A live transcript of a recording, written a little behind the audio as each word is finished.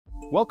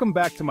Welcome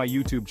back to my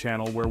YouTube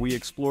channel where we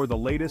explore the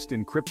latest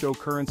in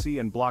cryptocurrency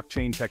and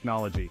blockchain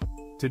technology.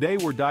 Today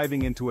we're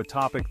diving into a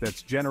topic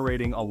that's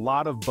generating a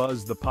lot of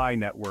buzz: the Pi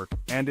network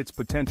and its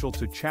potential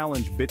to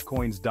challenge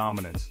Bitcoin's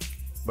dominance.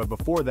 But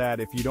before that,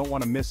 if you don't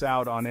want to miss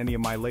out on any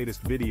of my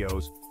latest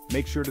videos,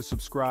 make sure to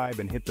subscribe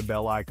and hit the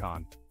bell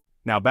icon.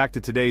 Now back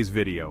to today's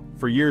video.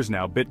 For years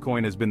now,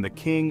 Bitcoin has been the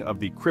king of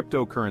the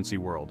cryptocurrency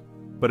world.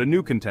 But a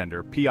new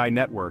contender, Pi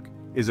network,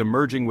 is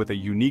emerging with a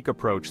unique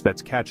approach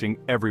that's catching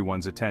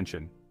everyone's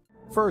attention.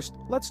 First,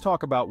 let's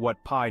talk about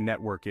what Pi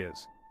network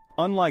is.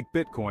 Unlike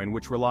Bitcoin,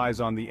 which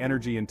relies on the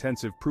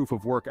energy-intensive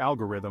proof-of-work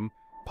algorithm,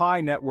 Pi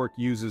network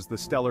uses the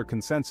Stellar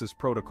Consensus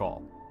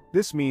Protocol.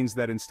 This means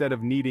that instead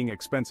of needing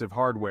expensive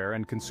hardware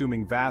and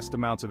consuming vast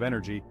amounts of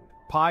energy,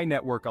 Pi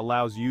network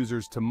allows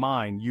users to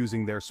mine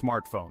using their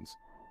smartphones.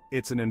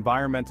 It's an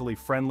environmentally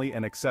friendly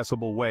and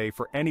accessible way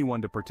for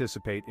anyone to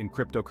participate in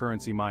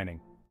cryptocurrency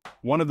mining.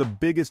 One of the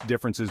biggest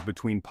differences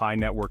between Pi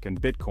network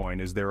and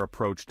Bitcoin is their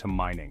approach to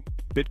mining.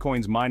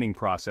 Bitcoin's mining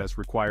process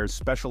requires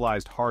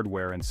specialized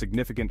hardware and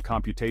significant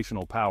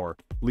computational power,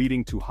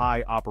 leading to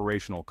high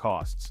operational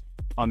costs.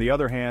 On the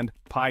other hand,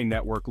 Pi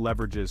network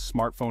leverages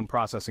smartphone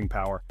processing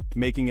power,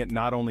 making it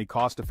not only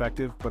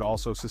cost-effective but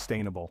also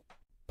sustainable.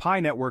 Pi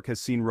network has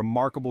seen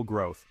remarkable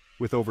growth,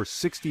 with over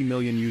 60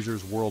 million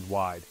users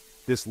worldwide.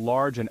 This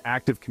large and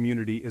active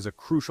community is a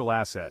crucial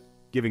asset,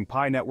 giving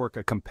Pi network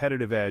a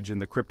competitive edge in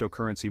the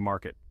cryptocurrency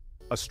market.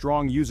 A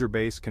strong user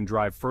base can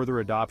drive further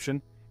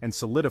adoption and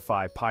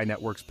solidify Pi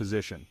network's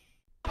position.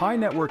 Pi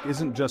network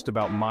isn't just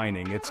about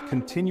mining, it's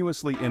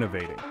continuously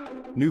innovating.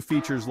 New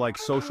features like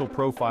social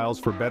profiles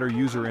for better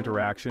user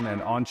interaction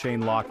and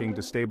on-chain locking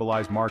to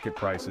stabilize market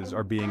prices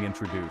are being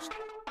introduced.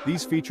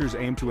 These features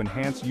aim to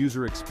enhance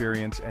user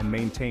experience and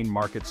maintain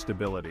market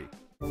stability.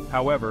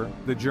 However,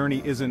 the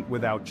journey isn't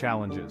without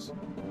challenges.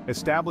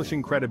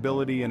 Establishing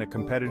credibility in a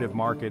competitive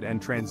market and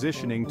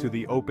transitioning to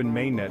the open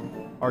mainnet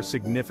are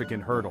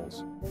significant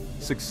hurdles.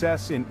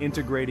 Success in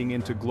integrating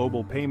into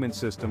global payment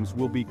systems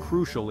will be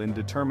crucial in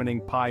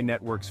determining Pi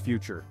network's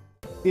future.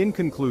 In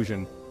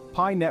conclusion,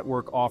 Pi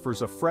network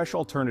offers a fresh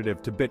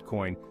alternative to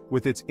Bitcoin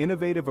with its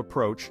innovative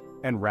approach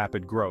and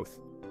rapid growth.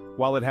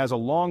 While it has a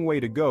long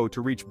way to go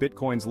to reach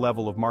Bitcoin's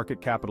level of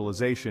market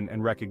capitalization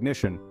and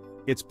recognition,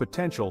 its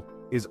potential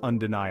is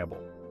undeniable.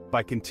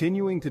 By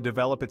continuing to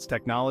develop its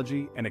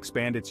technology and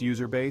expand its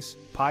user base,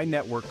 Pi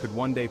network could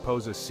one day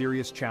pose a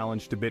serious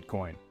challenge to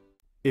Bitcoin.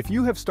 If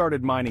you have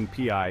started mining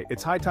Pi,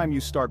 it's high time you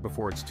start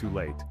before it's too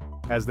late.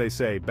 As they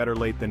say, better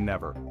late than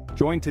never.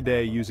 Join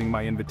today using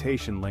my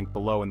invitation link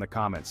below in the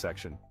comment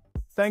section.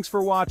 Thanks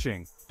for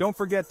watching. Don't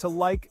forget to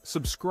like,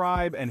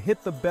 subscribe, and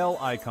hit the bell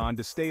icon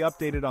to stay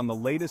updated on the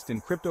latest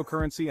in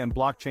cryptocurrency and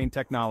blockchain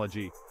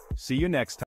technology. See you next time.